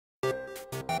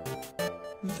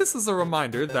This is a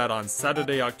reminder that on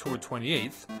Saturday, October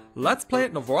 28th, Let's Play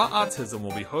at Novora Autism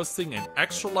will be hosting an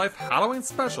Extra Life Halloween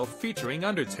special featuring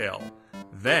Undertale.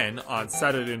 Then, on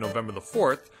Saturday, November the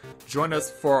 4th, join us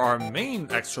for our main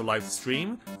Extra Life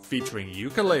stream featuring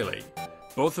Yooka-Laylee.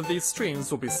 Both of these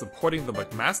streams will be supporting the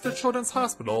McMaster Children's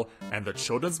Hospital and the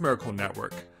Children's Miracle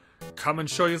Network. Come and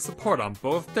show your support on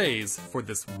both days for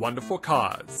this wonderful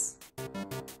cause.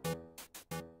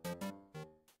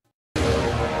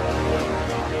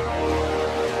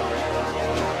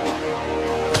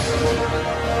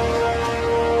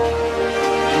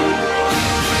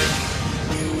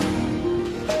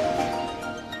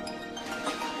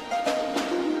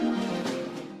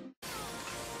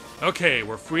 Okay,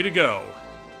 we're free to go.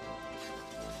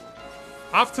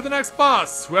 Off to the next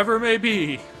boss, whoever it may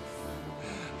be.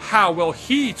 How will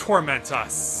he torment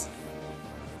us?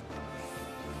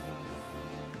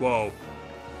 Whoa.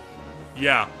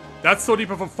 Yeah, that's so deep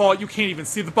of a fall you can't even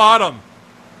see the bottom.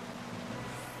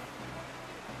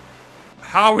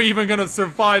 How are we even gonna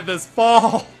survive this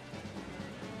fall?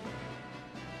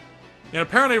 And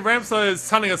apparently Ramza is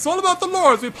telling us all about the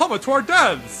lore as we plummet to our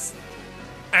deaths.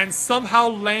 And somehow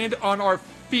land on our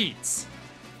feet.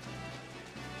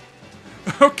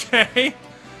 Okay.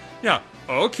 Yeah,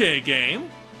 okay, game.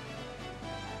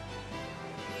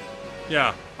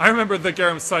 Yeah, I remember the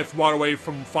Garam Scythe waterway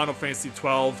from Final Fantasy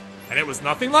XII, and it was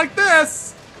nothing like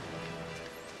this!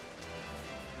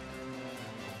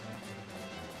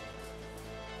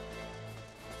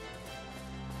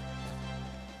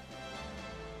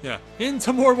 Yeah,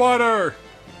 into more water!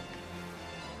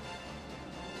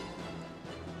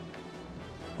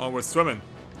 Oh, we're swimming.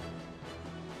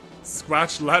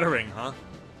 Scratch lettering, huh?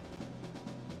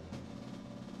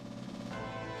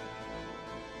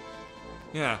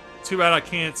 Yeah, too bad I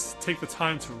can't take the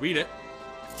time to read it.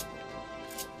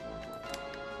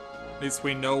 At least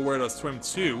we know where to swim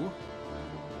to.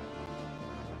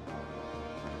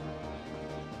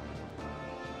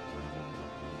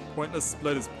 Pointless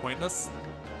split is pointless.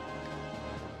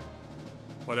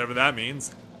 Whatever that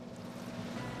means.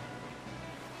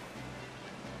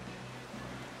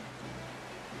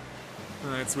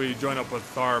 Alright, so we join up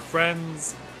with our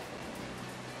friends.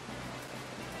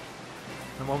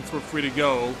 And once we're free to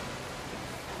go...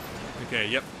 Okay,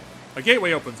 yep. A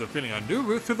gateway opens, revealing a new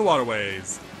route through the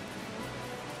waterways.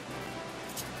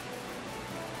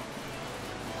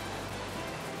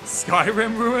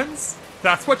 Skyrim ruins?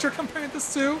 That's what you're comparing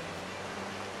this to?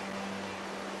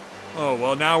 Oh,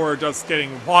 well now we're just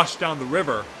getting washed down the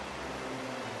river.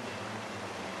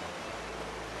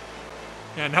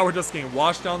 Yeah, now we're just getting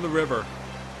washed down the river.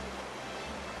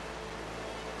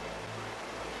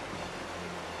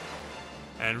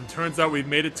 And turns out we've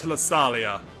made it to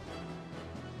Lassalia.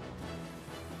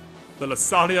 The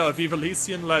Lassalia of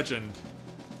Evilesian legend.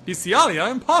 Lassalia?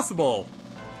 Impossible!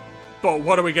 But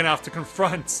what are we gonna have to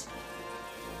confront?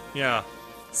 Yeah,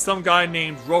 some guy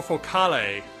named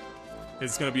Rofokale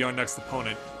is gonna be our next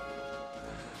opponent.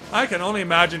 I can only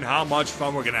imagine how much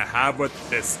fun we're gonna have with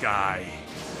this guy.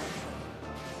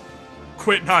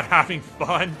 Quit not having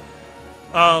fun.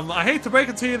 I hate to break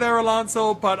it to you there,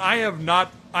 Alonso, but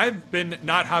I've been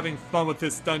not having fun with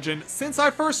this dungeon since I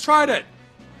first tried it.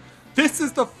 This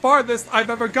is the farthest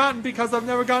I've ever gotten because I've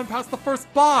never gotten past the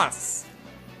first boss.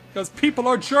 Because people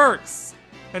are jerks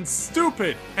and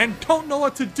stupid and don't know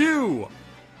what to do.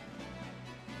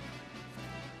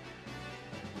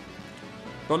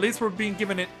 But at least we're being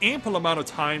given an ample amount of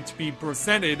time to be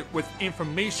presented with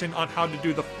information on how to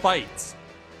do the fight.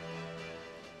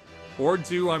 Or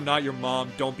do I'm Not Your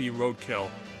Mom, Don't Be Roadkill.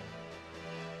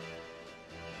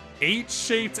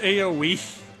 8-shaped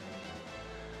AoE?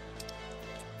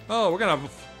 Oh, we're gonna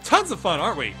have tons of fun,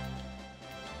 aren't we?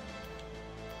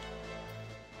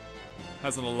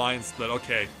 Has an alliance split,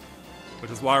 okay.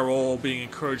 Which is why we're all being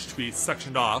encouraged to be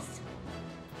sectioned off.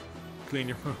 Clean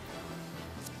your room.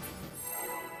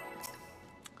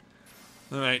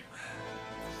 Alright.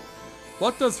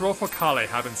 What does Rofokale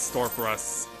have in store for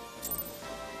us?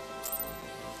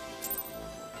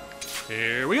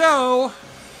 Here we go!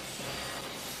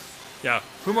 Yeah,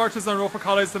 who marches on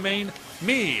Rofokale's domain?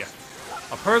 Me!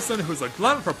 A person who's a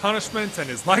glutton for punishment and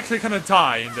is likely gonna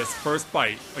die in this first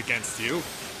fight against you.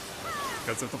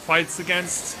 Because if the fights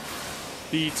against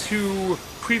the two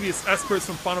previous experts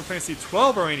from Final Fantasy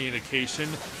XII are any indication,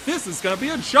 this is gonna be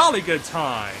a jolly good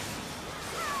time!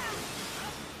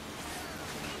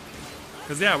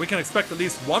 Because yeah, we can expect at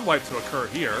least one wipe to occur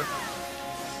here.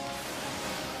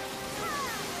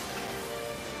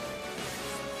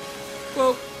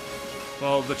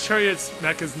 Well, the chariot's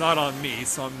mech is not on me,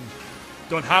 so I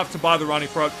don't have to bother running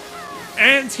for it.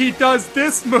 And he does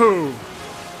this move!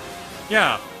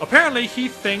 Yeah, apparently he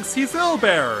thinks he's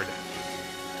Ilberd.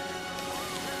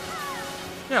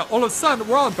 Yeah, all of a sudden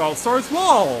we're on Belstar's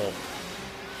wall.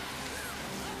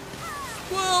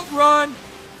 Well, run.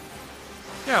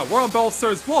 Yeah, we're on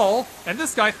Belstar's wall, and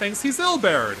this guy thinks he's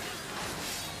Ilberd.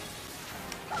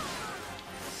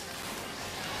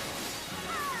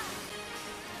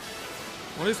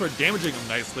 Well, at least we're damaging him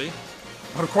nicely.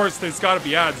 But of course, there's gotta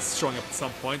be ads showing up at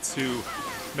some point to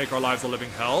make our lives a living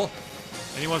hell.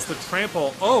 And he wants to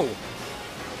trample. Oh!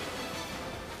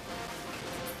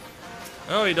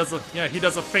 Oh, he does a, yeah, he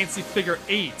does a fancy figure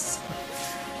 8.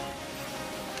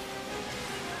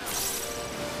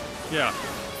 Yeah.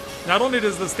 Not only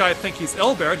does this guy think he's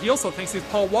Ilberd, he also thinks he's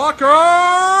Paul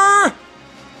Walker!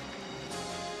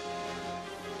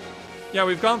 Yeah,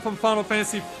 we've gone from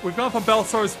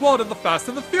Belstar's Wall to the Fast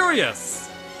and the Furious!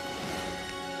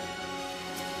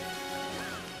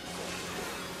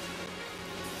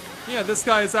 Yeah, this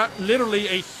guy is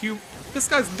literally this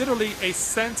guy's literally a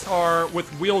centaur with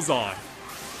wheels on.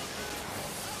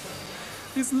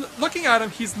 Looking at him,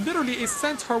 he's literally a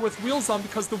centaur with wheels on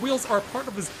because the wheels are part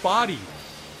of his body.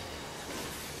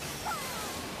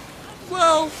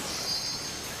 Well...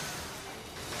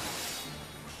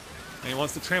 And he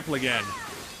wants to trample again.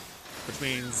 Which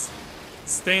means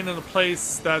staying in a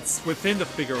place that's within the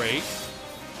figure 8.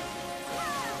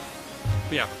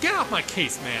 But yeah, get off my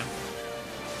case, man.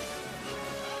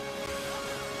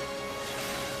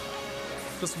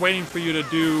 Just waiting for you to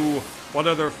do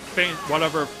whatever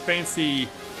fancy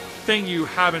thing you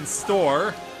have in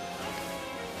store.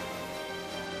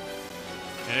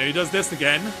 And he does this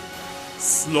again.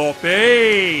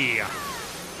 Sloppy!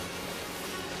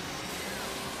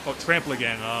 Oh, trample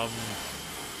again.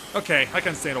 Okay, I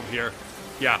can stand over here.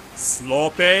 Yeah,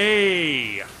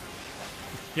 sloppy!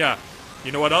 Yeah,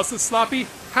 you know what else is sloppy?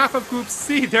 Half of Group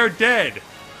C, they're dead!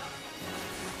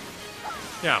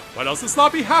 Yeah, what else is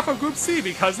sloppy? Half of Group C,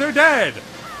 because they're dead!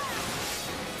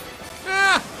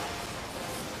 Ah!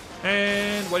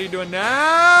 And what are you doing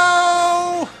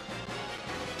now?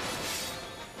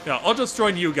 Yeah, I'll just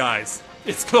join you guys.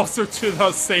 It's closer to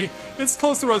the safe. It's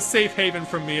closer to a safe haven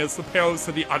for me as opposed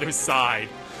to the other side.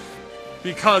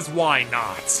 Because why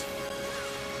not?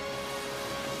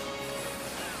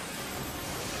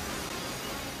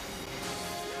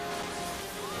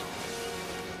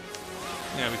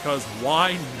 Yeah, because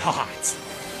why not?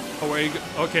 Oh,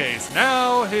 okay, so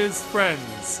now his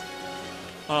friends.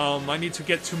 I need to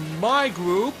get to my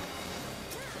group.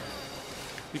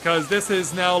 Because this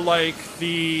is now like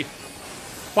the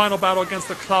final battle against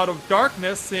the Cloud of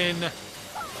Darkness in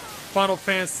Final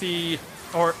Fantasy,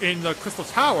 or in the Crystal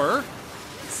Tower.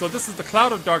 So this is the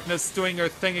Cloud of Darkness doing their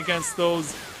thing against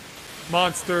those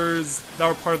monsters that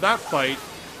were part of that fight.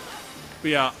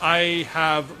 But yeah, I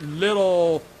have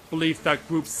little belief that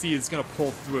Group C is going to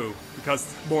pull through,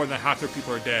 because more than half their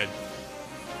people are dead.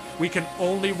 We can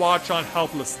only watch on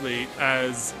helplessly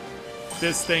as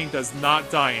this thing does not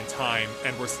die in time,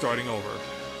 and we're starting over.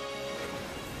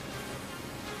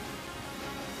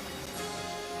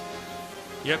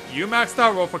 Yep, you maxed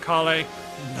out, Rofakale.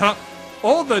 Not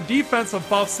all the defensive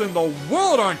buffs in the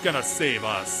world aren't gonna save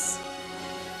us.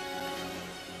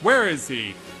 Where is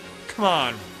he? Come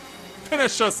on,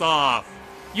 finish us off.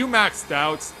 You maxed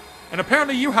out, and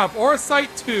apparently you have Aura Sight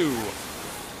too.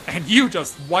 And you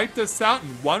just wiped us out in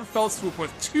one fell swoop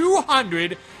with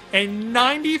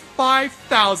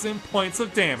 295,000 points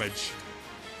of damage.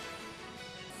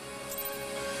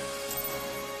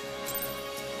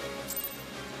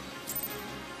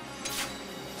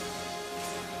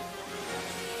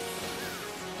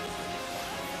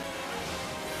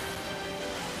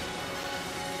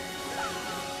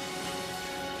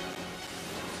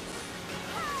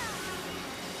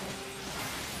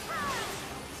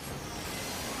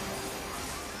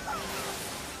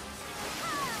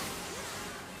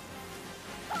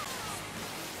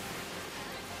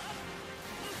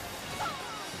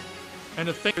 And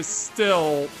the thing is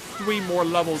still 3 more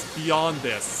levels beyond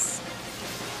this.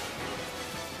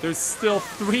 There's still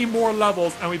 3 more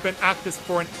levels, and we've been at this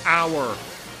for an hour.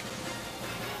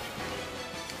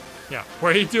 Yeah,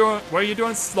 what are you doing? What are you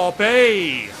doing,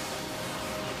 Sloppy?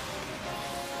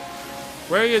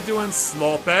 Where are you doing,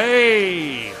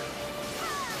 Sloppy?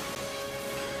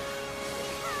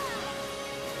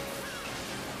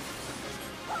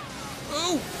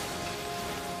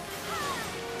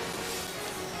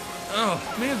 Oh,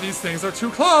 man, these things are too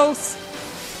close!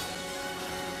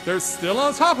 They're still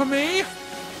on top of me!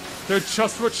 They're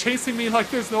just chasing me like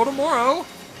there's no tomorrow!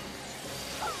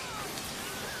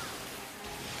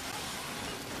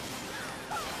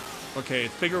 Okay,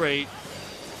 figure 8.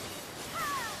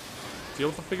 Deal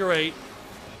with the figure 8.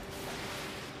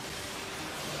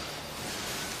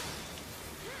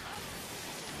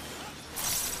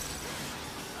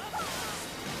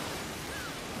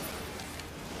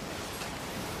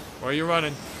 Where are you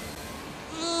running?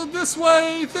 This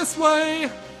way! This way!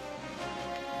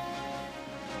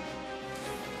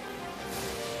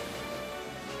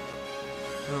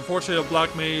 And unfortunately, the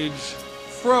Black Mage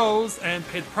froze and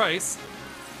paid the price.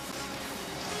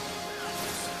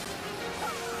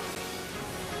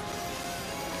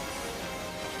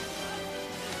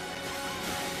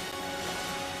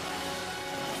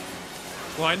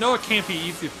 Well, I know it can't be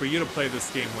easy for you to play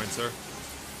this game, Winter.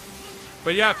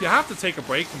 But yeah, if you have to take a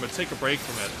break from it, take a break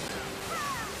from it.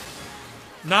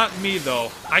 Not me,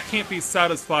 though. I can't be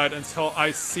satisfied until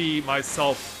I see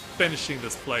myself finishing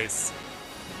this place.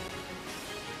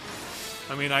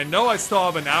 I mean, I know I still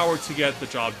have an hour to get the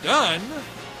job done.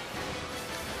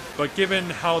 But given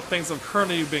how things have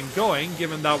currently been going,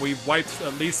 given that we've wiped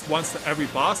at least once every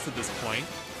boss at this point,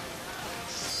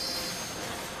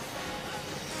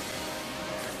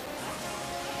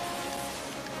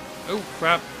 oh,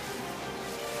 crap.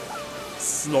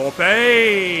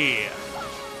 Sloppy!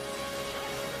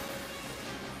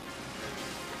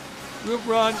 Loop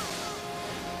run.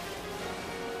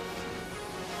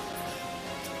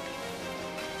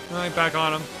 Alright, back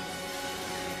on him.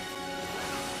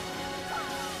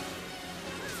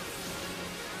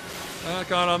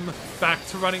 Back on him. Back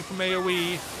to running from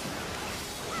AoE.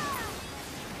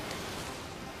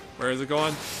 Where is it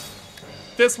going?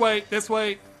 This way! This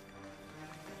way!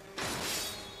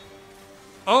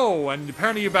 Oh, and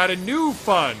apparently you've added new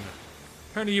fun.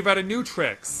 Apparently you've added new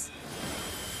tricks.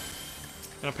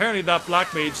 And apparently that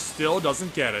Black Mage still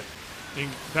doesn't get it.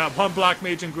 That one Black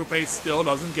Mage in Group A still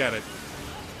doesn't get it.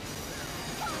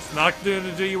 It's not going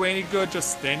to do you any good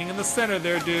just standing in the center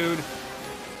there, dude.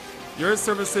 Your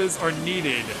services are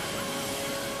needed.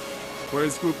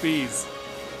 Where's Group B's?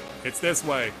 It's this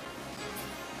way.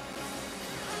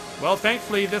 Well,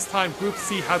 thankfully this time Group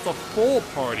C has a full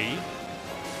party.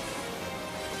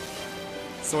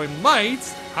 So I might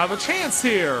have a chance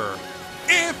here,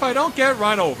 if I don't get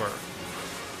run over.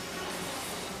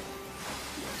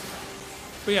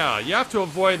 But yeah, you have to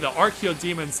avoid the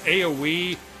Archaeodemon's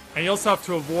AoE, and you also have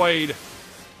to avoid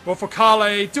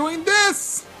Rofocale doing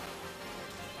this!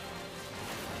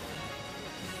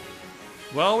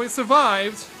 Well, we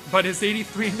survived, but is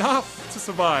 83 enough to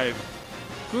survive?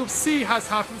 Group C has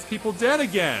half its people dead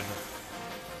again.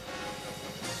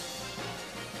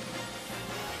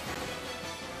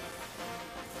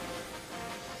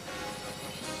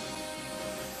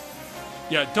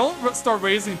 Yeah, don't start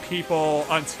raising people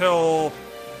until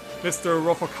Mr.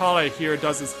 Rofocale here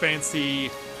does his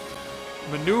fancy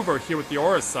maneuver here with the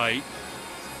Aura Sight.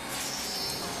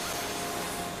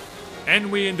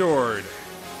 And we endured.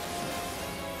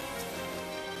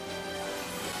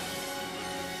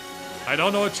 I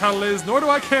don't know what channel it is, nor do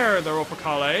I care, the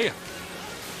Rofocale.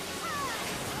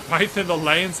 Writhe in the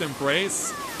Lion's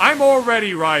Embrace? I'm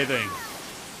already writhing.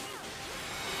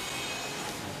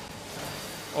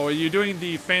 Oh, are you doing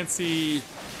the fancy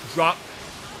drop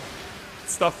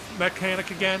stuff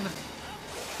mechanic again?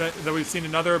 That we've seen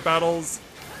in other battles?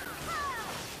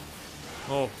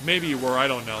 Oh, maybe you were, I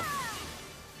don't know.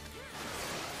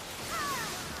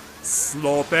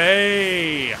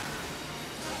 Sloppy!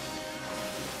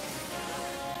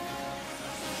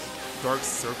 Dark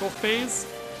Circle phase?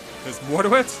 There's more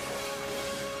to it?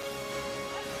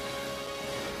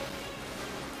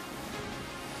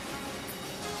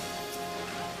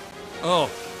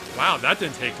 Oh, wow, that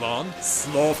didn't take long.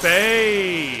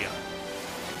 Sloppy!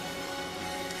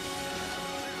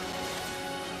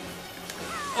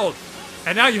 Oh,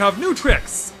 and now you have new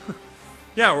tricks!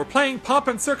 Yeah, we're playing Pomp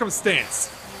and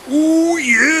Circumstance. Ooh,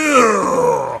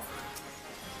 yeah!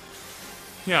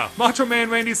 Yeah, Macho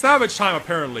Man Randy Savage time,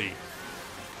 apparently.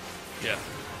 Yeah.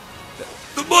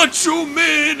 The Macho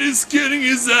Man is getting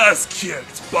his ass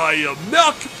kicked by a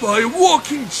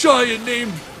walking giant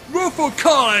named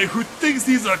Rofocale, who thinks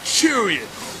he's a chariot.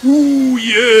 Ooh,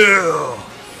 yeah!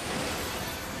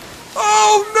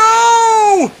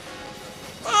 Oh, no!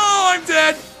 Oh, I'm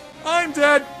dead! I'm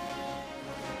dead!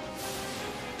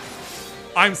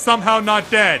 I'm somehow not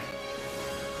dead.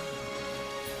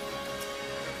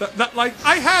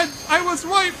 I was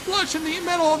right flush in the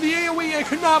middle of the AoE, I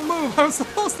could not move. I was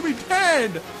supposed to be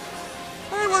dead.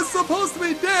 I was supposed to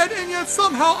be dead, and yet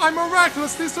somehow I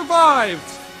miraculously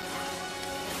survived.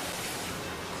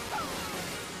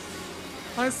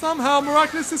 I somehow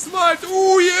miraculously survived.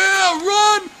 Ooh, yeah!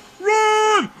 Run!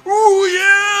 Run! Ooh,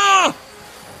 yeah!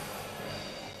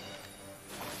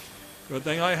 Good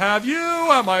thing I have you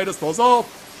at my disposal.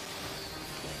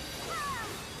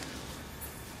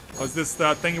 Was this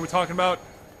that thing you were talking about?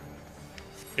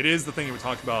 It is the thing you were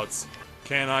talking about.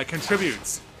 Can I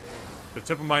contribute? The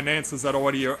tip of my nance is that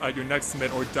already at your next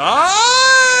submit or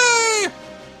die?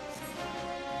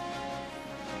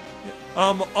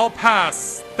 I'll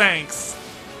pass, thanks.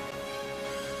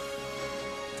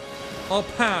 I'll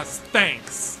pass,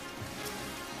 thanks.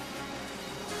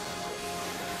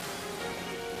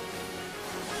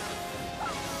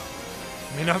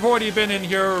 I mean, I've already been in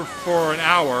here for an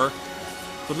hour.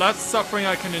 The less suffering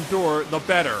I can endure, the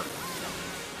better.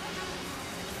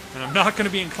 And I'm not going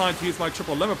to be inclined to use my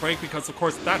triple limit break because, of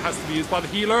course, that has to be used by the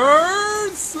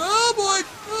healers. Oh boy,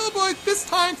 oh boy. This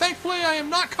time, thankfully, I am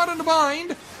not caught in a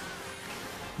bind.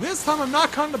 This time I'm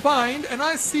not caught in a bind, and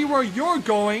I see where you're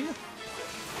going.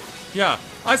 Yeah,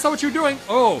 I saw what you're doing.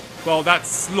 Oh, well,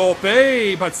 that's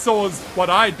slopey, but so is what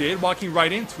I did, walking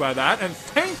right into that. And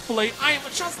thankfully, I am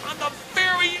just on the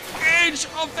very edge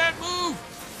of that move.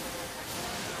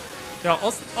 Yeah,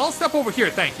 I'll step over here,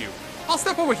 thank you. I'll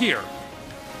step over here.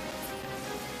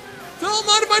 Don't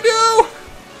mind if I do!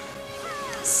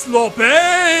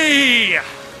 Slopey!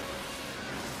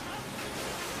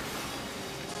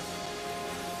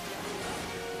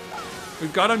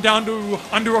 We've got him down to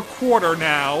under a quarter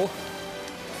now.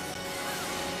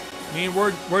 I mean,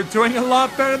 we're doing a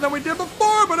lot better than we did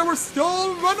before, but we're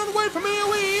still running away from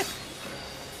AoE.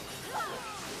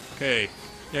 Okay,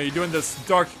 yeah, you're doing this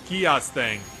Dark Gias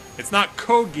thing. It's not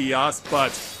code Gias,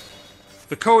 but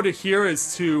the code here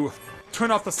is to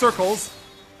turn off the circles.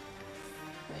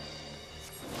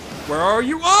 Where are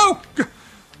you? Oh!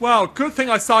 Wow, good thing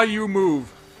I saw you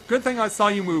move. Good thing I saw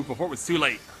you move before it was too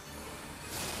late.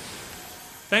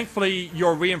 Thankfully,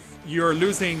 you're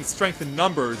losing strength in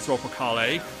numbers,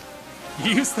 Ropokale.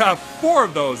 You used to have 4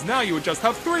 of those, now you would just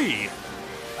have 3.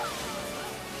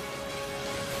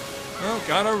 Oh,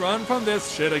 gotta run from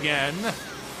this shit again.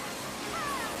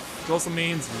 Which also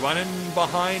means running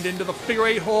behind into the figure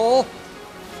 8 hole.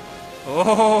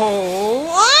 Oh!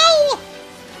 Ow!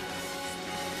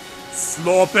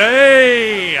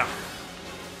 Slopey!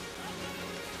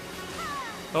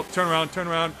 Oh, turn around, turn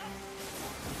around.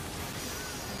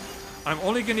 I'm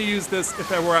only going to use this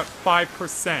if I were at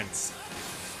 5%.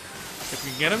 If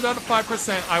we can get him down to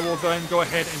 5%, I will then go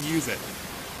ahead and use it.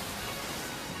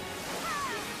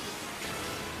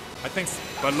 I think,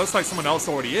 but it looks like someone else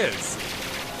already is.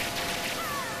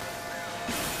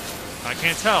 I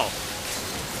can't tell.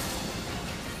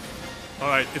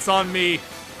 Alright, it's on me.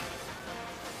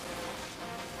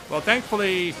 Well,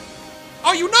 thankfully...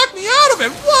 Oh, you knocked me out of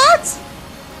it! What?!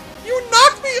 You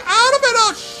knocked me out of it!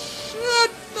 Oh,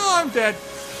 shit! No, I'm dead.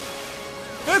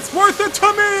 It's worth it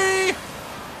to me!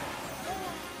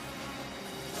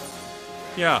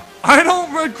 Yeah, I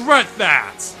don't regret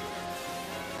that.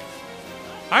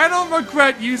 I don't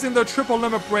regret using the triple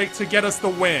limit break to get us the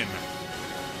win.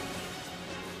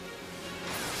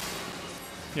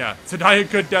 Yeah, to die a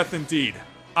good death indeed.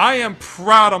 I am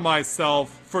proud of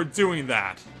myself for doing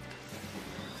that.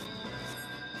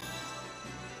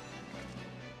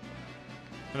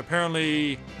 And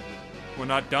apparently, we're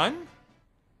not done?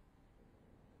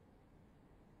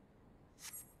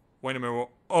 Wait a minute.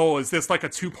 Oh, is this like a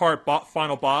 2-part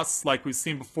final boss like we've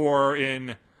seen before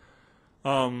in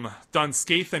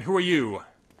Dunscaith? And who are you?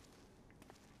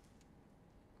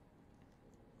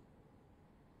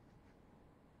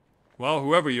 Well,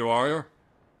 whoever you are.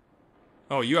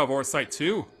 Oh, you have Oresight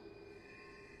too?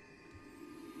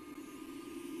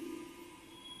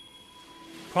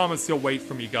 Promise you'll wait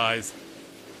for me, guys.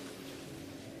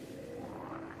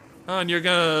 And you're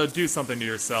gonna do something to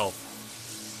yourself.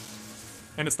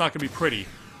 And it's not gonna be pretty.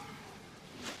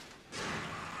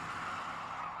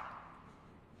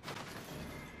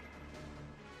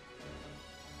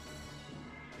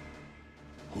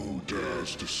 Who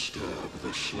dares disturb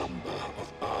the slumber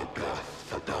of Argath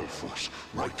Fadalfos,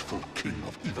 rightful king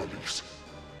of Ivalice?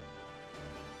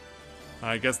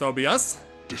 I guess that'll be us?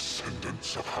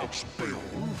 Descendants of House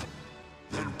Beowulf?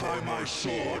 Then by my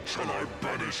sword shall I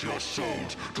banish your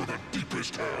souls to the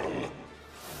deepest hell.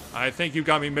 I think you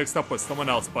got me mixed up with someone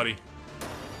else, buddy.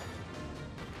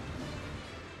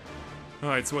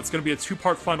 Alright, so it's gonna be a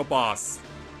 2-part final boss.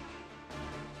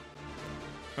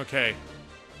 Okay.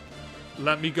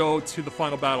 Let me go to the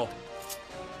final battle.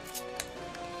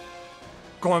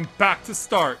 Going back to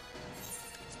start.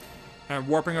 And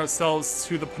warping ourselves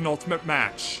to the penultimate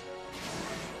match.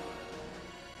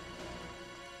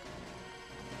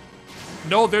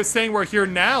 No, they're saying we're here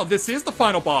now. This is the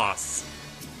final boss.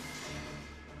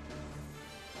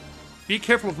 Be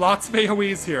careful with lots of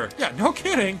AoEs here. Yeah, no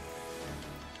kidding.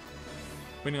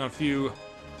 Waiting on a few.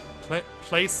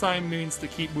 Play sign means to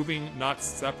keep moving, not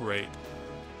separate.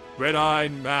 Red-eye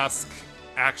mask.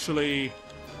 Actually,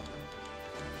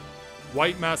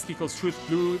 white mask equals truth.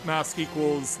 Blue mask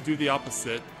equals do the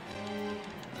opposite.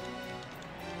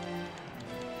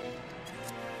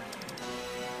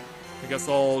 I guess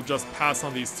I'll just pass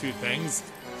on these two things.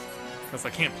 Because I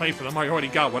can't play for them. I already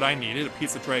got what I needed, a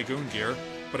piece of Dragoon gear.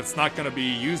 But it's not going to be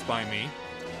used by me.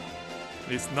 At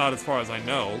least not as far as I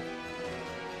know.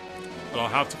 But I'll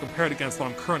have to compare it against what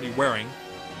I'm currently wearing.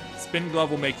 Spin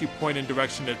Glove will make you point in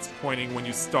direction it's pointing when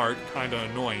you start. Kinda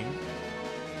annoying.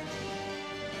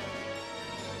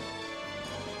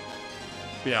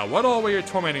 But yeah, what all were you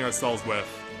tormenting ourselves with?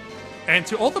 And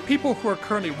to all the people who are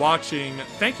currently watching,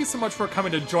 thank you so much for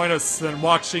coming to join us and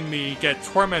watching me get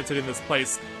tormented in this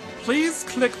place. Please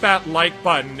click that like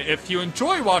button if you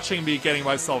enjoy watching me getting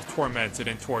myself tormented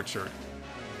and tortured.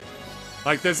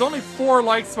 Like, there's only 4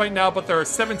 likes right now, but there are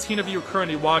 17 of you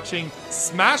currently watching.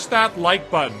 Smash that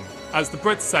like button. As the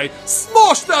Brits say,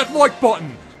 smash that like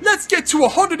button! Let's get to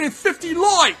 150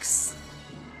 likes!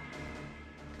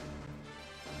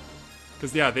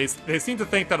 Because, yeah, they seem to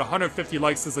think that 150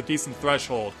 likes is a decent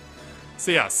threshold. So,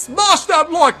 yeah, smash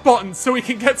that like button so we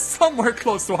can get somewhere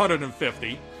close to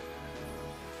 150.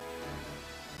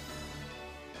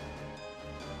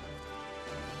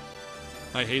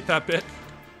 I hate that bit.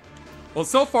 Well,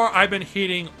 so far, I've been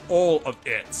hating all of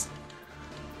it.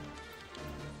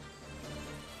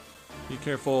 Be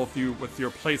careful with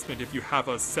your placement if you have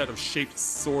a set of shaped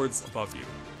swords above you.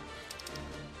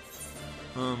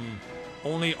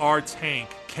 Only our tank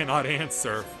cannot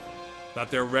answer that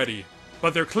they're ready.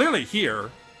 But they're clearly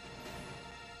here.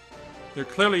 They're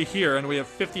clearly here, and we have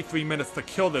 53 minutes to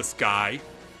kill this guy.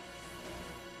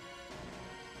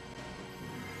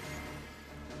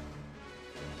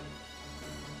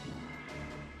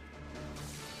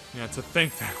 Yeah, to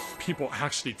think that people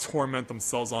actually torment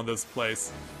themselves on this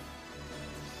place.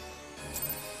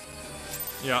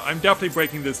 Yeah, I'm definitely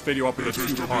breaking this video up into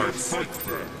 2 parts. I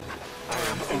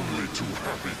am only too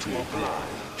happy to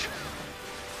oblige.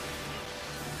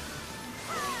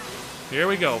 Here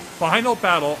we go. Final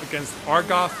battle against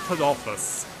Argoth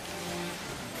Tadolphus.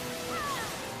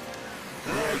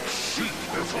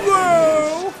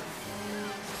 Whoa!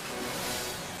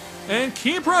 And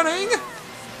keep running!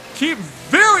 Keep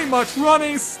very much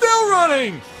running! Still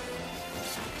running!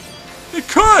 It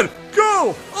could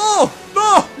go all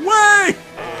the way!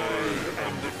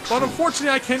 But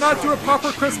unfortunately, I cannot do a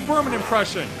proper Chris Berman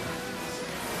impression.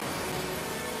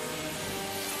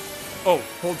 Oh,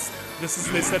 hold. They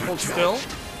said hold still?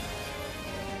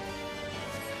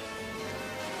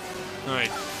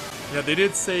 Alright. Yeah, they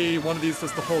did say one of these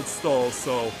was to hold still,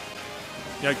 so...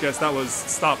 Yeah, I guess that was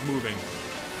stop moving.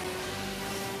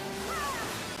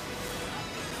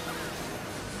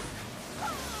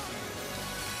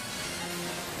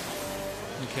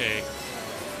 Okay.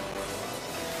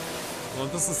 Well,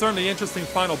 this is certainly interesting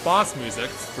final boss music,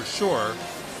 for sure.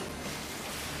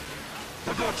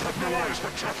 The gods have no eyes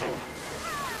but cattle.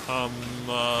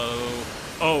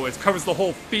 Oh, it covers the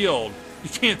whole field. You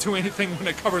can't do anything when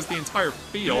it covers the entire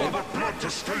field. Blood to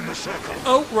stain the circle.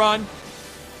 Oh, run.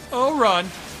 Oh, run.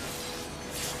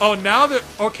 Oh, now that...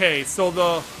 Okay, so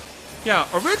the... Yeah,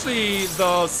 originally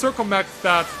the circle mech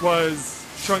that was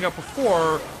showing up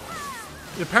before,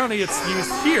 apparently it's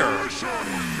used here.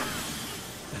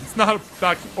 It's not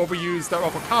back overused at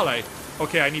Opakale.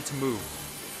 Okay, I need to move.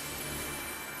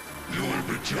 You will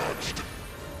be judged.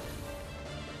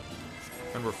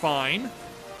 And we're fine.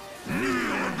 Kneel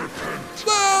and repent.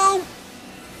 No!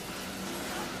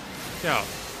 Yeah.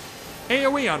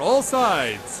 AoE on all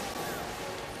sides.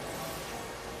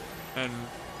 And...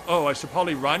 Oh, I should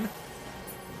probably run.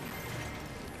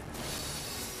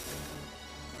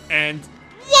 And...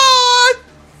 What?!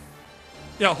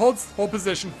 Yeah, hold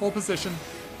position, hold position.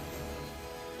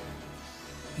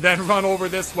 Then run over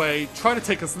this way. Try to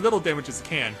take as little damage as you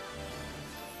can.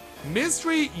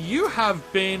 Misery, you have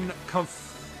been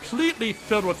completely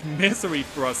filled with misery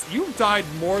for us. You died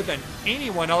more than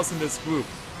anyone else in this group.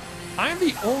 I'm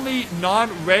the only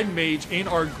non-red mage in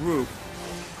our group.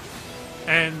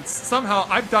 And somehow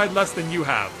I've died less than you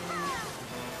have.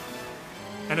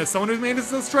 And as someone who's made it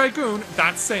as a Dragoon,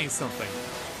 that's saying something.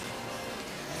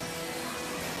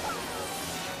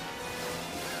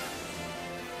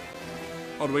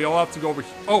 Oh, do we all have to go over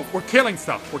here? Oh, we're killing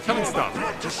stuff. We're killing stuff.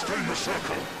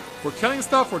 We're killing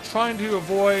stuff. We're trying to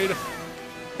avoid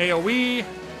AoE.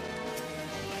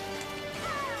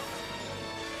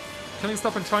 Killing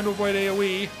stuff and trying to avoid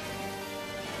AoE.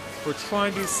 We're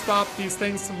trying to stop these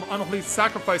things from unholy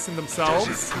sacrificing themselves.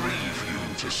 Does it grieve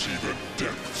you to see the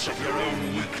depths of your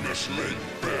own weakness laid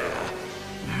bare?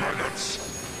 Maggots!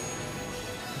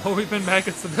 Oh, we've been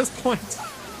maggots at this point.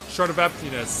 Shard of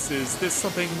Emptiness. Is this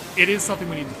something... It is something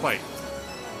we need to fight.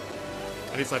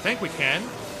 At least I think we can.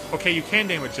 Okay, you can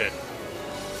damage it.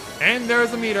 And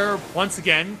there's a meter, once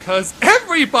again, because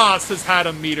every boss has had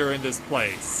a meter in this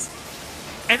place.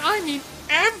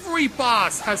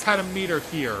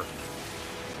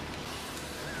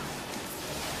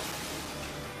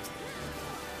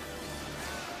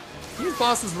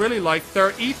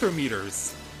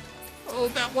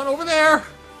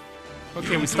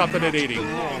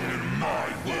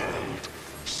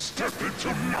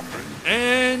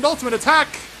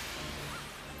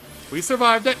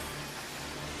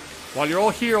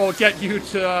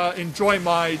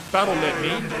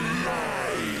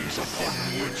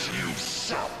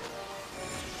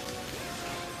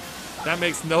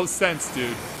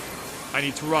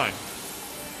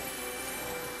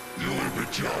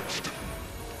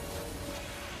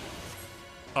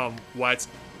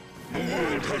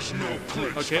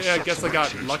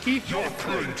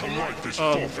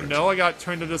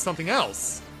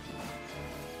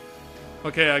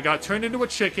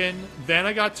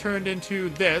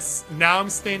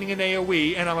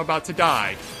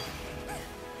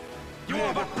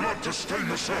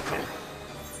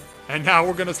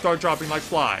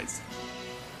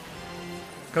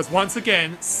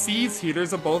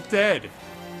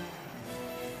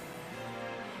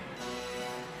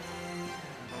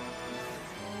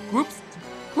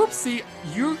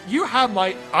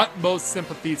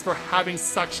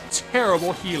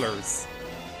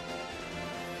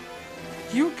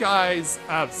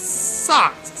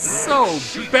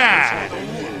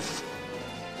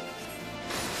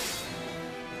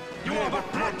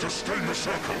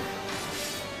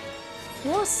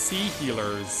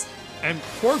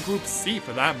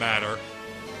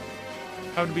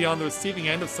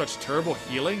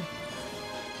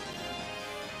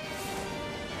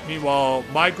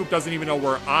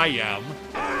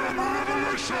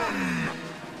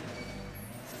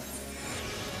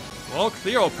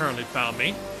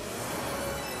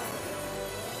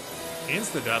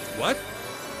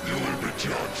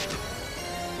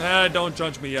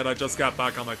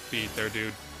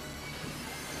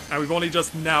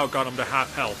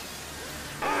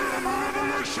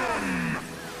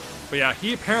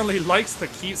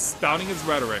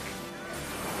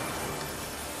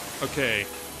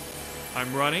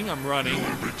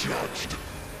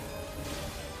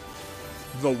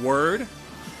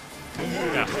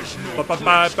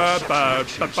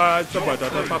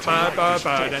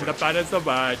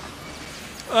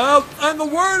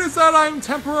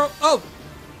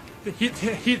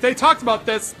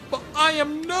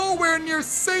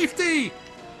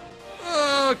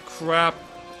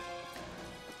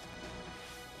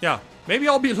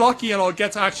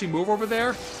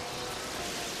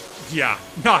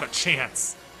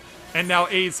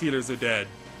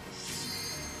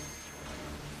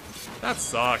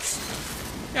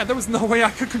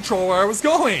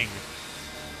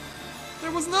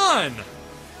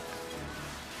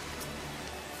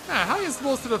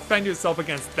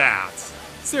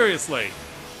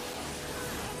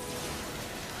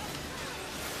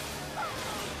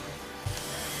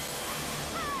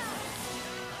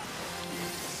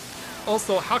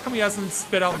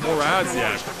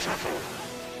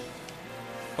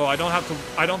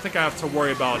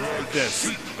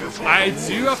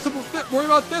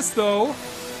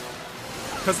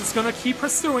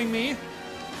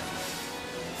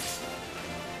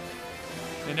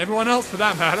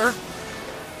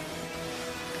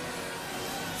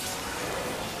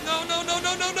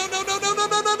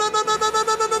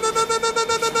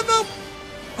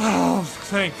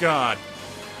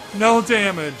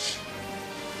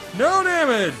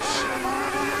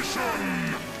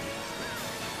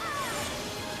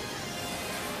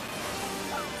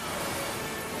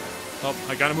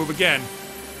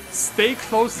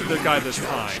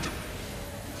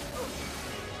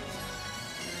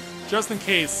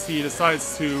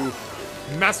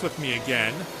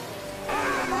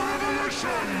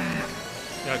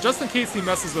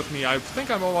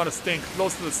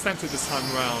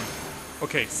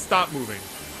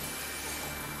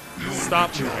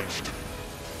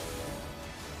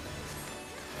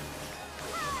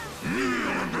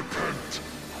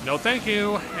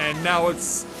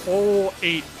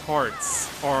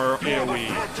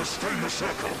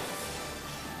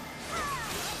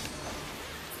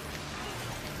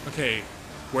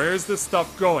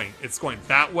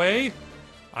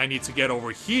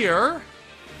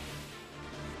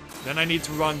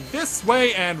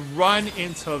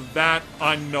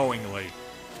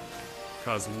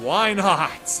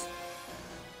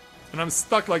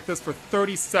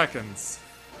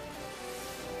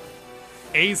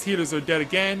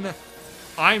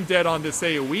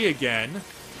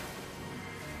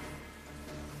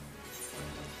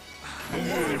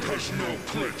 has no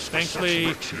place for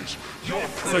Thankfully, such riches. Your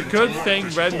it's a claim good to wealth thing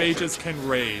is red forfeit. mages can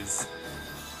raise.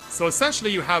 So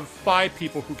essentially you have 5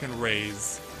 people who can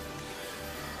raise.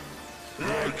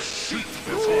 Like sheep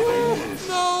before the wolf.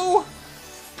 No!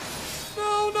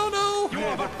 No, no, no! You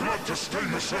are but blood to stain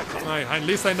the circle. Alright, at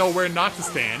least I know where not to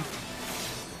stand.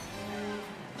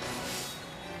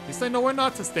 At least I know where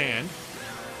not to stand.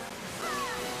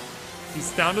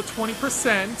 He's down to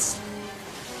 20%.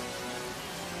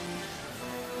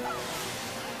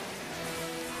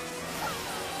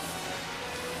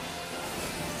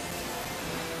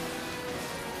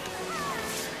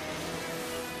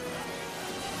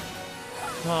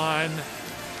 Come on.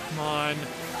 Come on.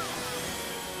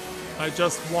 I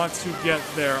just want to get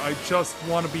there. I just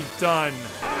want to be done.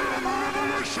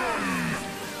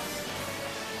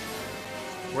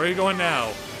 Where are you going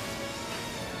now?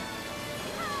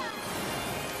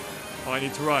 Oh, I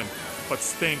need to run, but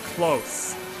staying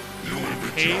close.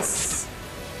 In case...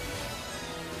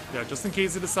 Yeah, just in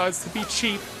case he decides to be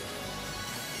cheap.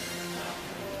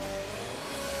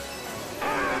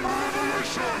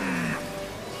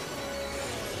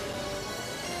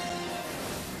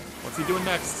 What's he doing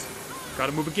next?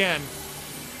 Gotta move again.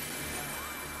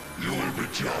 You will be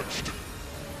judged.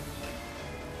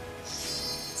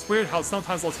 It's weird how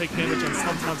sometimes I'll take damage and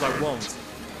sometimes I won't.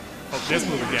 Oh, this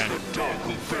move again.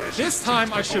 This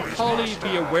time I should probably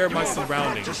be aware of my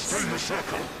surroundings.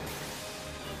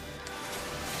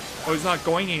 Oh, he's not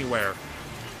going anywhere.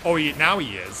 Oh, now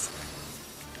he is.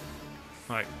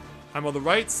 Alright, I'm on the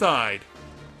right side.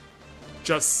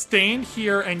 Just stand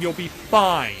here and you'll be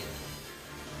fine.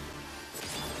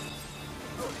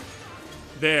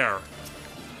 There.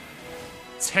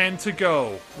 10 to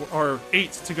go. Or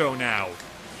 8 to go now.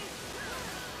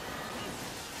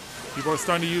 People are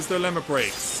starting to use their limit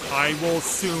breaks. I will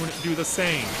soon do the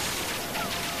same.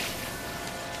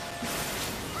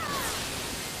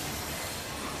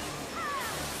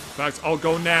 In fact, I'll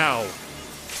go now.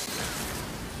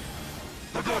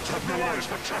 The gods have no eyes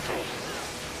for cattle.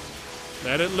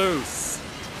 Let it loose.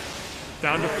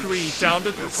 Down to 3. Down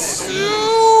to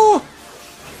 2.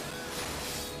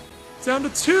 Down to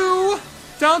 2.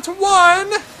 Down to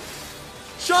 1.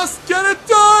 Just get it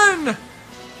done.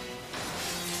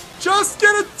 Just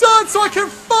get it done so I can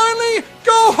finally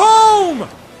go home.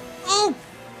 Oh.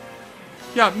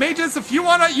 Yeah, mages, if you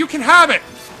want it, you can have it.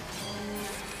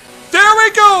 There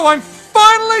we go. I'm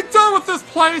finally done with this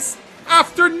place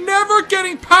after never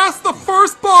getting past the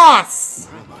first boss.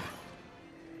 Rabbi,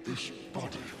 this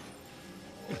body,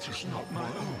 it is not my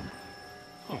own.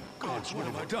 Oh, gods, what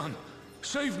have I done?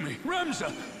 Save me!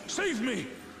 Ramza! Save me!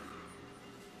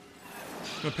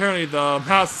 Apparently the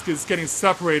mask is getting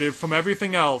separated from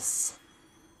everything else.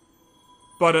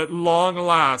 But at long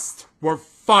last, we're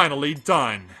finally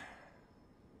done.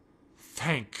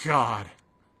 Thank God.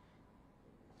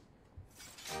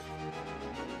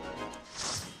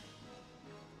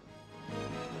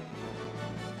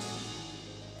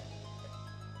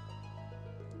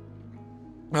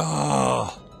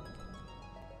 Oh.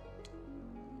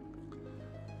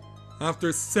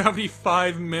 After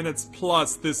 75 minutes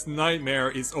plus, this nightmare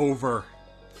is over.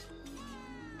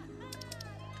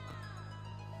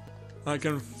 I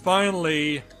can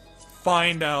finally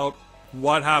find out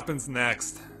what happens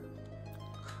next.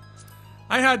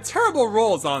 I had terrible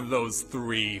rolls on those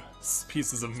 3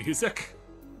 pieces of music,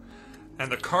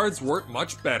 and the cards weren't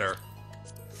much better.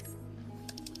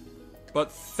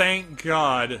 But thank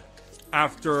God,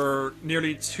 after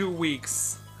nearly 2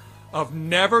 weeks of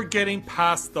never getting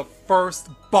past the first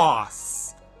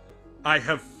boss, I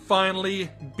have finally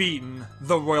beaten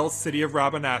the Royal City of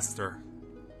Rabanastre.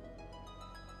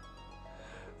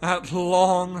 At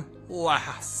long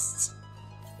last.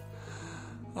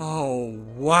 Oh,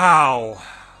 wow.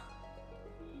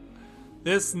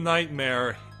 This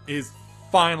nightmare is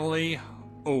finally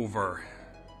over.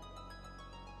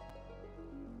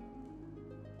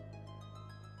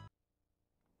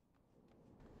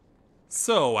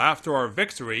 So, after our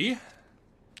victory,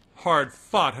 hard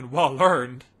fought and well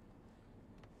earned,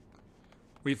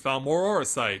 we found more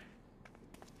Orosite.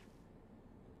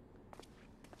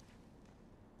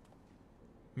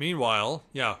 Meanwhile,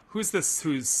 yeah, who's this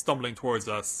who's stumbling towards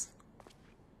us?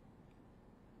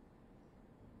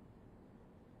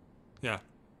 Yeah,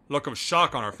 look of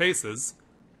shock on our faces.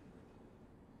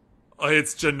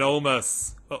 It's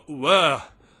Genomus. Where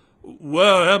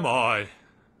am I?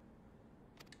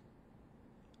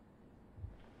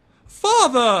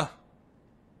 Father!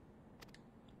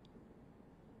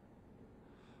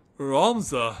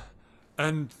 Ramza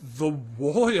and the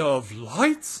Warrior of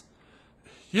Light?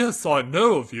 Yes, I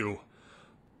know of you,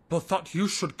 but that you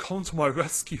should come to my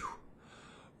rescue.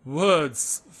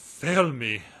 Words fail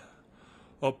me.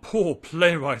 A poor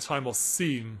playwright I must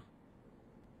seem.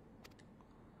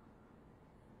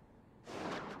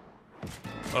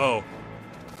 Oh.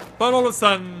 But all of a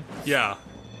sudden, yeah.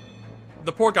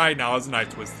 The poor guy now has a knife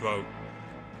to his throat.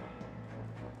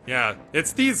 Yeah,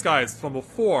 it's these guys from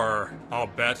before, I'll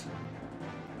bet.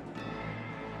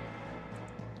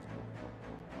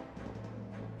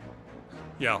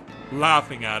 Yeah,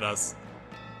 laughing at us.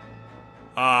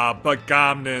 But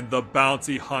Gamnon, the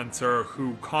bounty hunter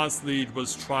who constantly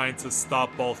was trying to stop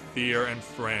both Fear and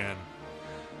Fran.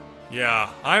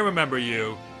 Yeah, I remember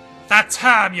you. The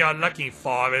term you're looking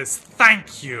for is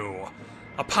thank you.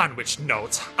 Upon which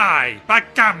note, I,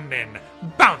 Bagamnon,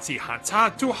 bounty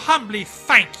hunter, do humbly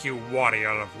thank you, warrior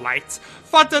of light,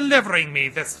 for delivering me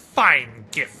this fine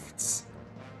gift.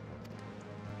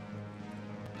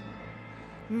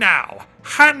 Now,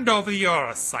 hand over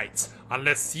your sight,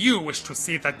 unless you wish to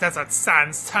see the desert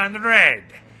sands turn red.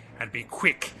 And be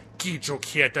quick, Gijuk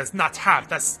here does not have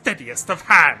the steadiest of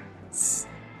hands.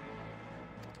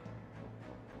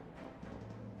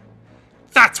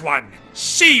 That one!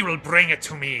 She will bring it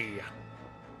to me!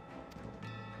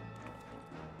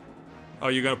 Oh,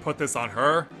 you gonna put this on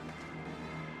her?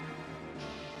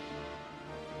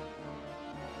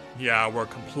 Yeah, we're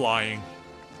complying.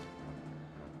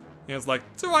 He was like,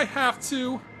 do I have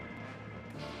to?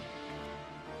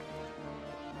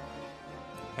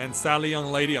 And sadly, young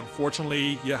lady,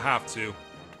 unfortunately, you have to.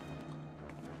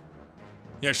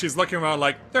 Yeah, she's looking around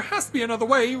like, there has to be another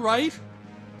way, right?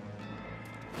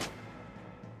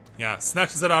 Yeah,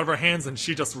 snatches it out of her hands and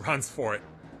she just runs for it.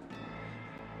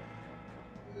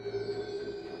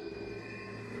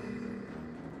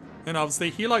 And obviously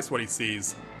he likes what he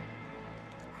sees.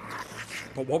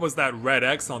 But what was that red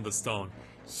X on the stone?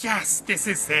 Yes, this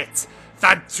is it!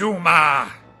 The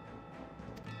Duma!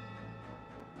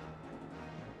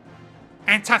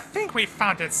 And to think we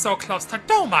found it so close to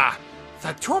Doma!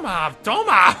 The Duma of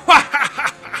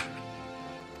Doma!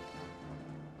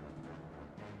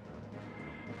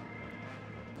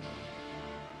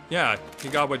 Yeah, you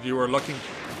got what you were looking...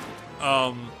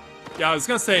 yeah, I was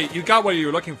gonna say, you got what you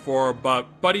were looking for,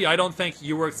 but, buddy, I don't think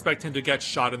you were expecting to get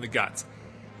shot in the gut.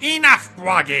 Enough,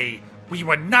 Broggy! We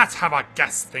would not have our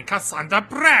guests think us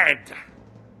underbred!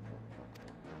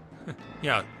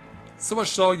 Yeah, so much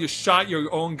so you shot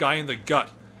your own guy in the gut.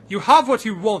 You have what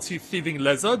you want, you thieving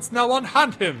lizards, now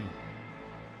unhand him!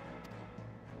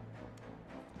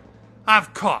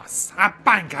 Of course, a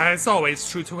banker is always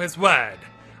true to his word.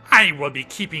 I will be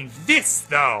keeping this,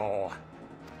 though!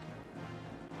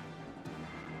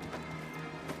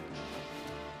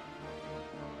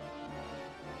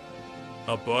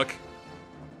 A book?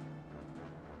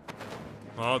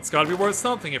 Well, it's gotta be worth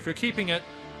something if you're keeping it,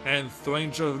 and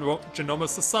throwing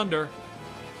Genomus asunder.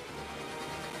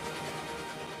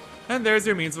 And there's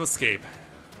your means of escape.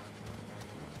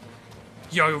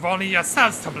 You've only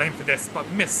yourselves to blame for this,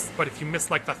 but if you miss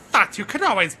like the thought, you can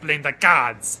always blame the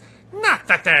gods. Not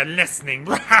that they're listening.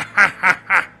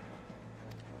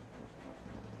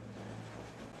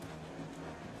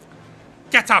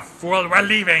 Get up, fool, we're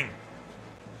leaving!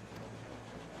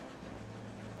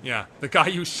 Yeah, the guy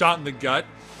you shot in the gut.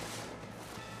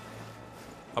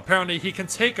 Apparently he can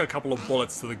take a couple of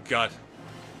bullets to the gut.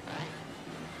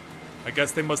 I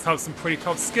guess they must have some pretty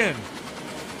tough skin.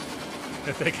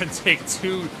 If they can take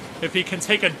if he can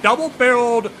take a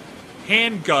double-barreled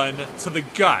handgun to the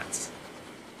gut.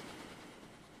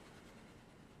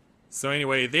 So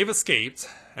anyway, they've escaped,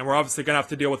 and we're obviously gonna have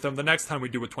to deal with them the next time we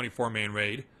do a 24 main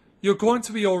raid. You're going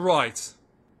to be alright.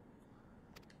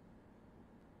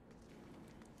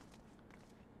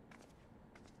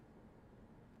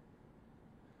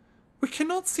 We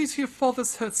cannot see to your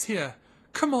father's hurts here.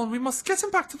 Come on, we must get him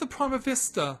back to the Prima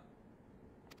Vista.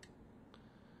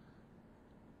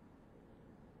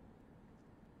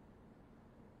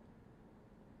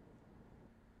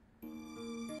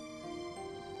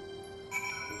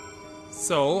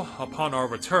 So, upon our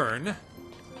return,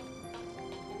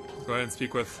 we'll go ahead and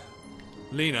speak with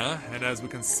Lena, and as we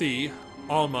can see,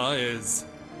 Alma is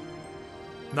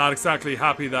not exactly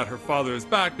happy that her father is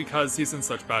back because he's in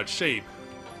such bad shape.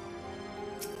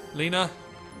 Lena?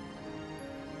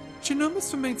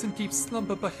 Genomus remains in deep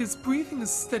slumber, but his breathing is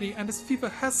steady and his fever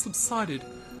has subsided.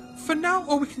 For now,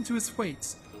 all we can do is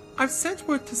wait. I've sent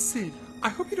word to Sid. I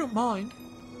hope you don't mind.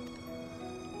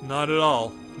 Not at all.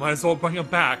 Might as well bring him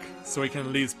back, so we can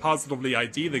at least positively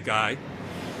ID the guy.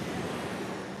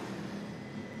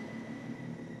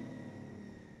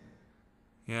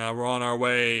 Yeah, we're on our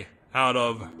way out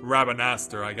of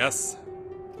Rabanastre, I guess.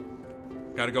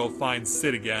 Gotta go find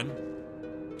Sid again.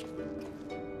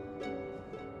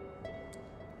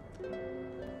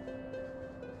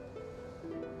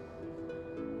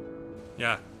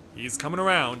 Yeah, he's coming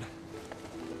around.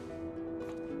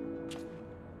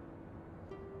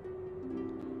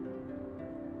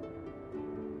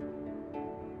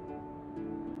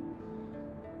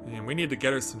 And we need to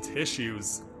get her some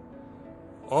tissues.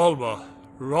 Alma,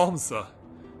 Ramza,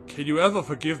 can you ever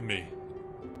forgive me?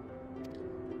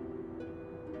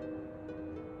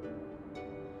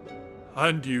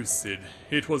 And you, Sid,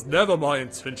 it was never my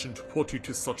intention to put you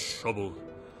to such trouble.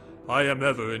 I am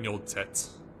ever in your debt.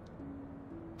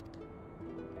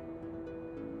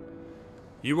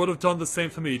 You would have done the same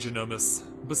for me, Genomus.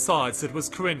 Besides, it was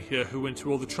Corinne here who went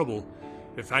to all the trouble.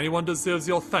 If anyone deserves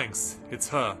your thanks, it's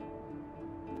her.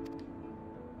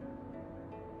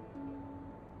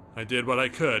 I did what I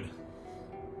could.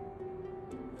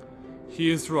 He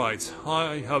is right.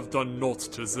 I have done naught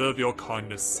to deserve your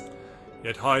kindness.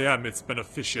 Yet I am its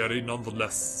beneficiary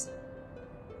nonetheless.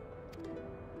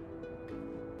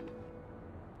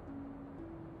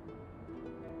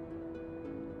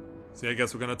 See, I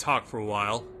guess we're gonna talk for a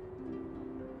while.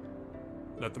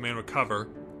 Let the man recover.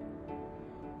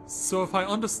 So if I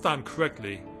understand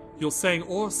correctly, you're saying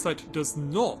Orsight does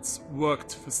not work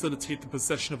to facilitate the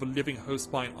possession of a living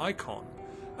host by an icon,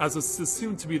 as is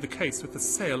assumed to be the case with the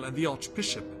Sale and the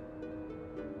Archbishop,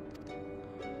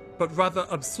 but rather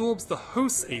absorbs the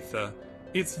host's aether,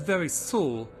 its very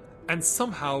soul, and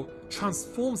somehow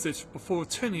transforms it before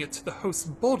returning it to the host's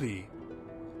body.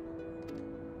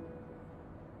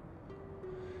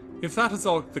 If that is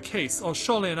all the case, our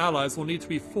Charlatan allies will need to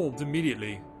be formed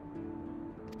immediately.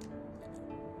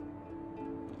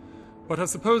 But I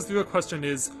suppose the real question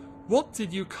is, what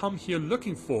did you come here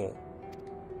looking for?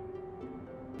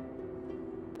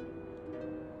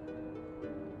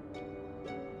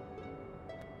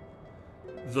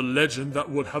 The legend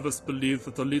that would have us believe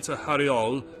that Alita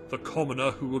Harial, the commoner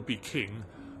who would be king,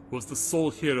 was the sole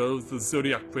hero of the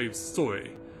Zodiac Brave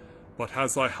story. But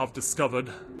as I have discovered,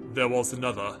 there was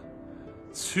another.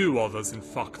 Two others, in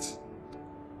fact.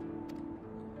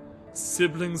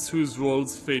 Siblings whose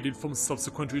roles faded from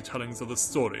subsequent retellings of the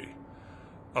story.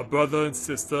 A brother and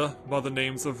sister by the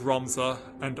names of Ramza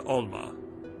and Alma.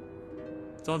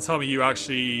 Don't tell me you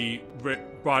actually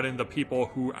brought in the people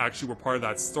who actually were part of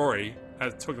that story,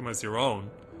 and took them as your own,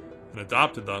 and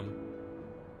adopted them.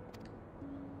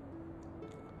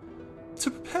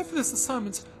 To prepare for this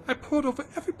assignment, I pored over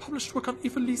every published work on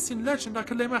Evilesian legend I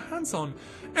could lay my hands on,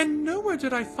 and nowhere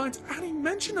did I find any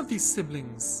mention of these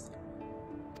siblings.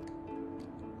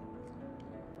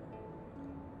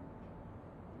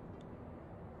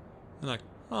 And like,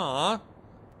 ah.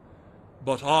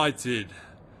 But I did.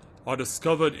 I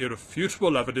discovered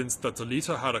irrefutable evidence that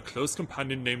Alita had a close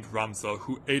companion named Ramza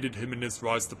who aided him in his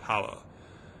rise to power.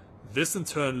 This in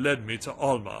turn led me to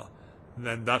Alma,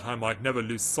 and that I might never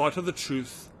lose sight of the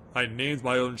truth, I named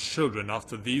my own children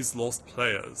after these lost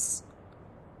players.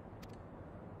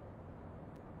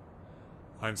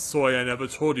 I'm sorry I never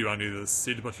told you any of this,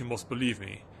 Sid, but you must believe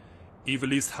me.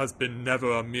 Evilise has been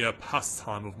never a mere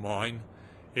pastime of mine.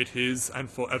 It is and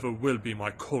forever will be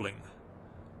my calling,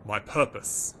 my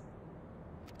purpose.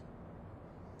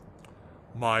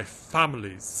 My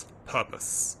family's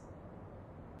purpose.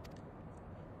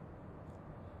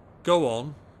 Go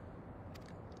on.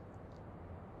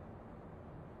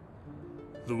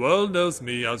 The world knows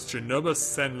me as Genobus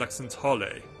Sen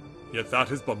Lexentale, yet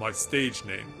that is but my stage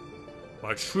name.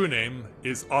 My true name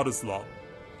is Ardislam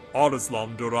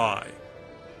Durai.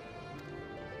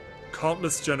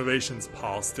 Countless generations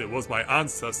past, it was my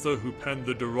ancestor who penned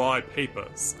the Durai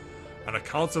Papers, an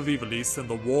account of Evilise and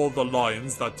the War of the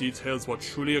Lions that details what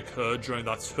truly occurred during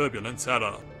that turbulent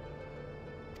era.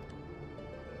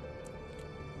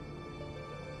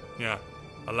 Yeah,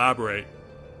 elaborate.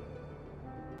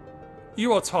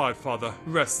 You are tired, Father.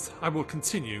 Rest. I will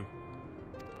continue.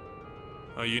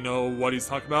 You know what he's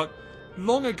talking about?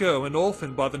 Long ago, an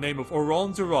orphan by the name of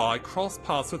Oran Durai crossed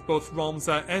paths with both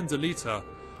Ramza and Alita.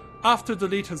 After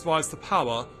Alita's rise to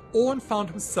power, Oran found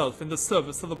himself in the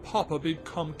service of the Papa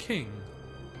become king.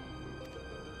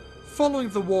 Following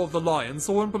the War of the Lions,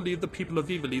 Oran believed the people of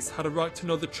Evilise had a right to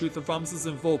know the truth of Ramza's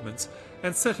involvement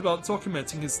and set about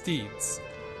documenting his deeds.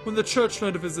 When the church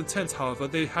learned of his intent, however,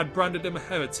 they had branded him a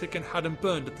heretic and had him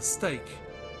burned at the stake.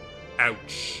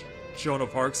 Ouch. Joan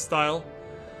of Arc style.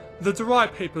 The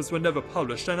Durai Papers were never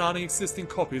published, and any existing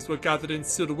copies were gathered and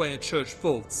sealed away in church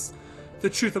vaults. The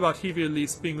truth about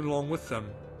Evilise being along with them.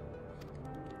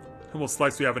 Almost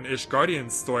like we have an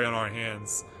Ishgardian story on our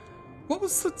hands. What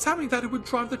was so damning that it would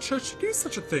drive the church to do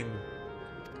such a thing?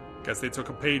 Guess they took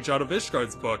a page out of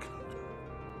Ishgard's book.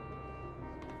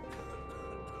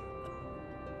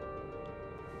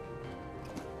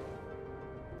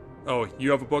 Oh, you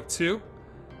have a book too?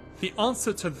 The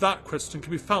answer to that question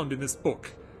can be found in this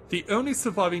book, the only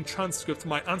surviving transcript of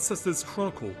my ancestors'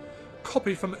 chronicle,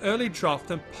 copied from early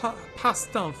draft and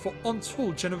passed down for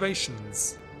untold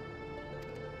generations.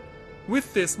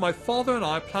 With this, my father and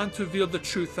I plan to reveal the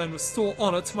truth and restore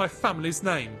honor to my family's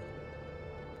name.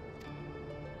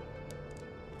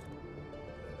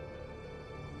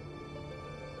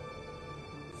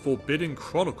 Forbidden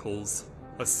Chronicles?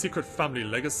 A secret family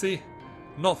legacy?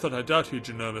 Not that I doubt you,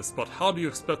 Genomus, but how do you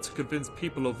expect to convince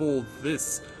people of all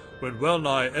this when well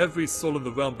nigh every soul in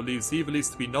the realm believes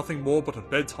Ivalice to be nothing more but a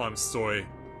bedtime story?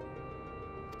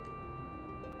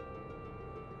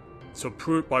 So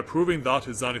by proving that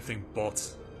is anything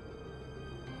but.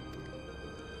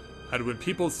 And when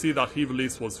people see that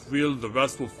Ivalice was real, the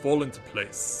rest will fall into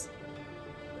place.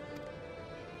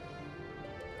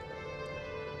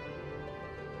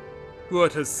 Were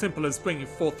it as simple as bringing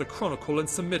forth the chronicle and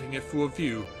submitting it for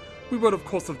review, we would of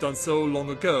course have done so long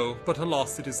ago, but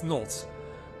alas it is not.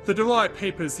 The derived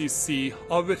papers you see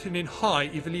are written in High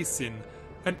Ivalician,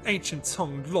 an ancient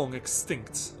tongue long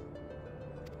extinct.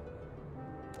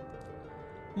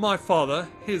 My father,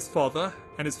 his father,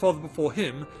 and his father before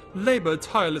him laboured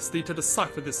tirelessly to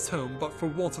decipher this tome, but for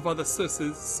want of other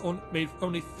sources made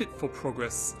only fitful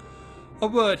progress. A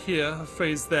word here, a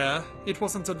phrase there. It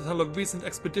wasn't until a recent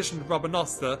expedition to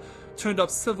Rabanastre turned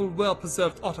up several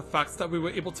well-preserved artifacts that we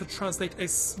were able to translate a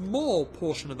small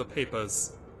portion of the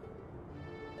papers.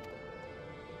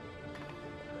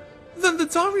 Then the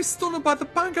diary stolen by the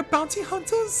Banga bounty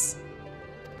hunters?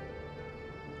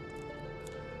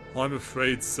 I'm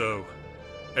afraid so.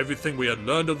 Everything we had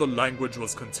learned of the language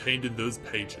was contained in those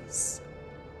pages.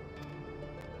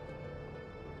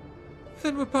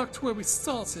 Then we're back to where we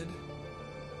started.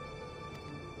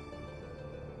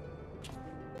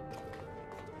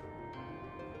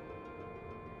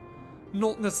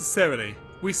 Not necessarily.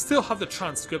 We still have the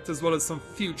transcript as well as some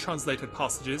few translated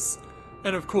passages.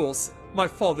 And of course, my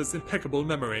father's impeccable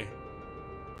memory.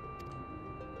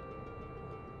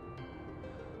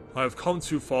 I have come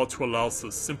too far to allow so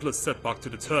simple a setback to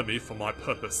deter me from my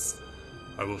purpose.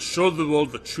 I will show the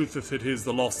world the truth if it is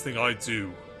the last thing I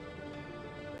do.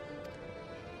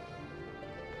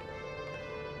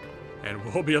 And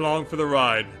we'll be along for the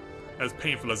ride, as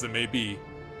painful as it may be.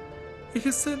 It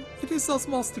is as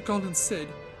Master Garland said.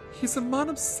 He's a man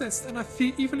obsessed, and I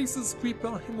fear Ivalice's grip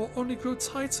on him will only grow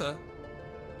tighter.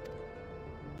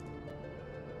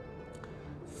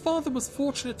 Father was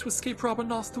fortunate to escape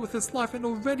Rabanastre with his life, and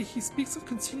already he speaks of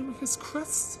continuing his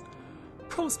quest.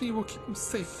 Promise me you will keep him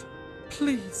safe.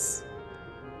 Please.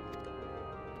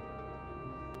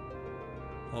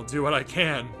 I'll do what I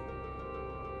can.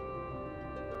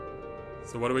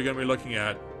 So what are we going to be looking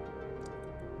at?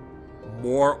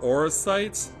 More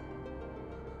Auracite?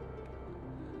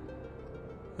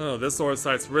 Oh, this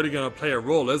Auracite's really going to play a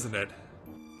role, isn't it?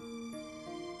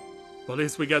 But at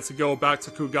least we get to go back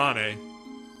to Kugane.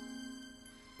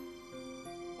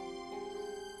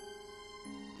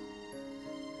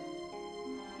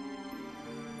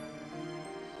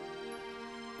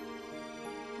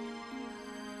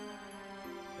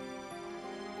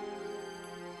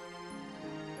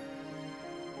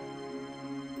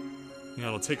 You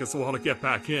know, it'll take us a while to get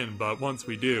back in, but once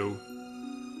we do,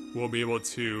 we'll be able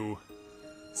to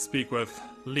speak with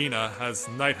Lena as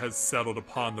night has settled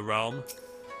upon the realm.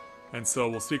 And so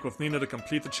we'll speak with Lena to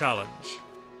complete the challenge.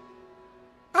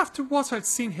 After what I've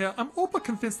seen here, I'm all but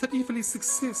convinced that Ivalice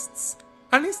exists,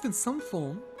 at least in some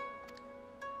form.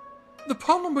 The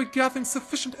problem with gathering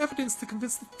sufficient evidence to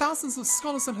convince the thousands of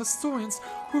scholars and historians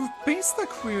who have based their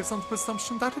careers on the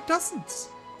presumption that it doesn't.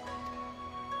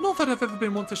 Not that I've ever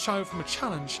been one to shy away from a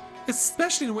challenge,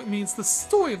 especially in what means the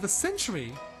story of the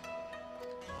century.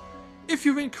 If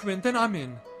you're in, Corinne, then I'm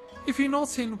in. If you're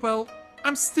not in, well,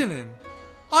 I'm still in.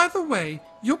 Either way,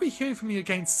 you'll be hearing from me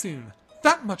again soon.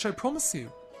 That much I promise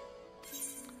you.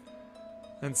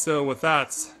 And so with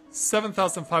that,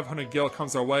 7,500 gil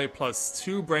comes our way, plus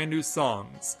 2 brand new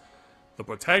songs. The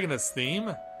protagonist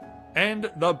theme,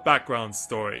 and the background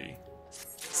story.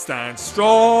 Stand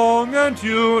strong and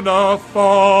unified.